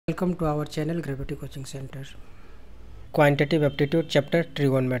Welcome to our channel Gravity Coaching Center. Quantitative Aptitude Chapter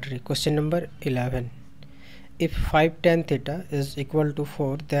Trigonometry. Question number 11. If 5 tan theta is equal to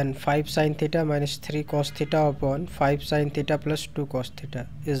 4, then 5 sin theta minus 3 cos theta upon 5 sin theta plus 2 cos theta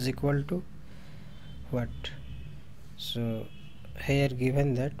is equal to what? So here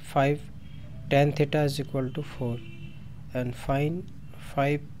given that 5 tan theta is equal to 4 and find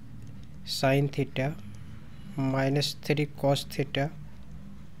 5 sin theta minus 3 cos theta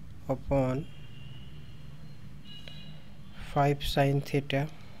upon 5 sin theta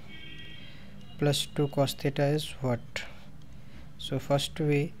plus 2 cos theta is what? So first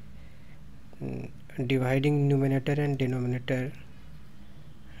we dividing numerator and denominator,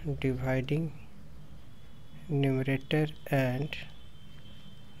 dividing numerator and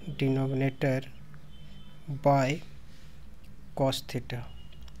denominator by cos theta.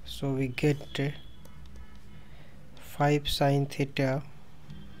 So we get 5 sin theta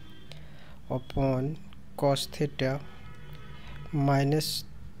upon cos theta minus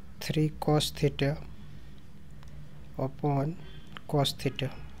 3 cos theta upon cos theta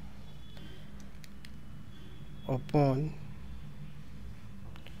upon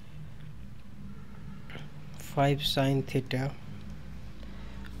 5 sin theta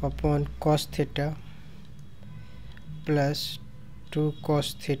upon cos theta plus 2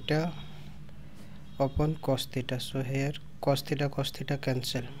 cos theta upon cos theta. So here cos theta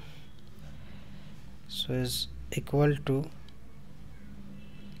cancel, so is equal to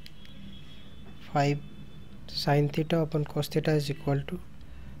 5 sin theta upon cos theta is equal to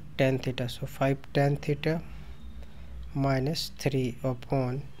tan theta. So 5 tan theta minus 3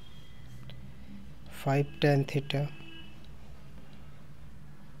 upon 5 tan theta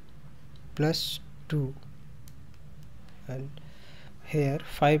plus 2, and here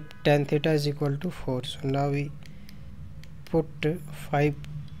 5 tan theta is equal to 4. So now we put 5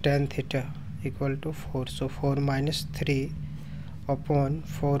 tan theta equal to 4. So 4 minus 3 upon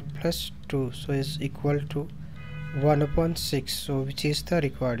 4 plus 2, so is equal to 1 upon 6. So which is the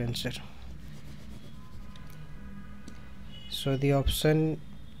required answer? So the option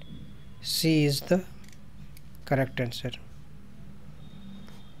C is the correct answer.